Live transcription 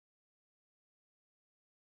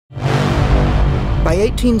By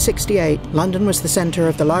 1868, London was the centre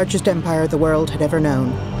of the largest empire the world had ever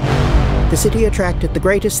known. The city attracted the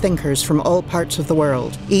greatest thinkers from all parts of the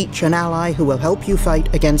world, each an ally who will help you fight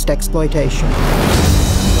against exploitation.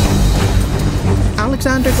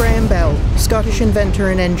 Alexander Graham Bell, Scottish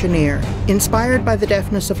inventor and engineer. Inspired by the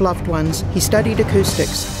deafness of loved ones, he studied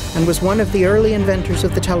acoustics and was one of the early inventors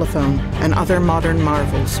of the telephone and other modern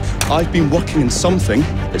marvels. I've been working on something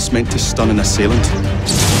that's meant to stun an assailant.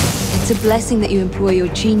 It's a blessing that you employ your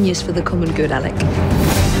genius for the common good, Alec.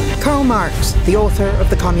 Karl Marx, the author of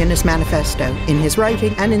the Communist Manifesto, in his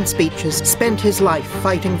writing and in speeches, spent his life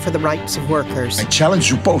fighting for the rights of workers. I challenge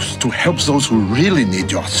you both to help those who really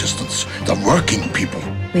need your assistance, the working people.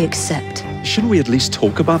 We accept. Shouldn't we at least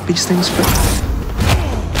talk about these things first?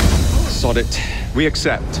 Sod it. We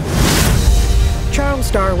accept. Charles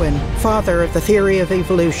Darwin, father of the theory of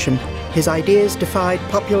evolution. His ideas defied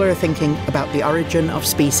popular thinking about the origin of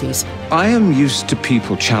species. I am used to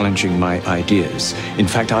people challenging my ideas. In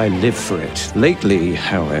fact, I live for it. Lately,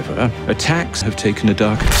 however, attacks have taken a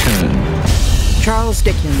dark turn. Charles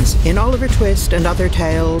Dickens. In Oliver Twist and Other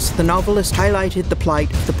Tales, the novelist highlighted the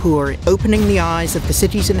plight of the poor, opening the eyes of the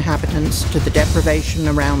city's inhabitants to the deprivation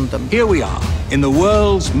around them. Here we are, in the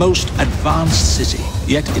world's most advanced city,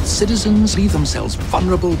 yet its citizens leave themselves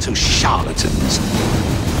vulnerable to charlatans.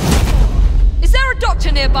 Is there a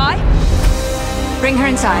doctor nearby? Bring her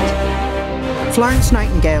inside. Florence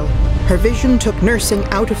Nightingale. Her vision took nursing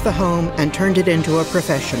out of the home and turned it into a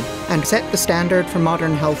profession, and set the standard for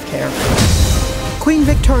modern healthcare. Queen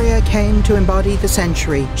Victoria came to embody the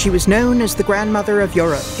century. She was known as the grandmother of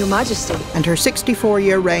Europe. Your Majesty. And her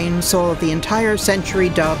 64-year reign saw the entire century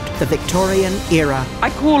dubbed the Victorian era.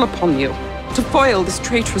 I call upon you to foil this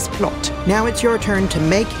traitorous plot. Now it's your turn to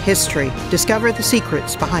make history. Discover the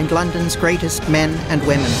secrets behind London's greatest men and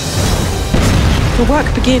women. The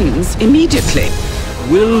work begins immediately.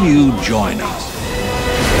 Will you join us?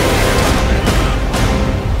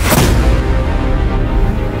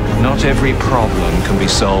 Not every problem can be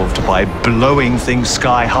solved by blowing things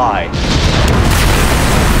sky high.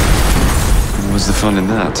 What's the fun in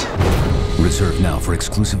that? Reserve now for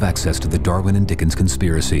exclusive access to the Darwin and Dickens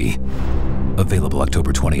Conspiracy. Available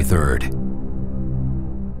October 23rd.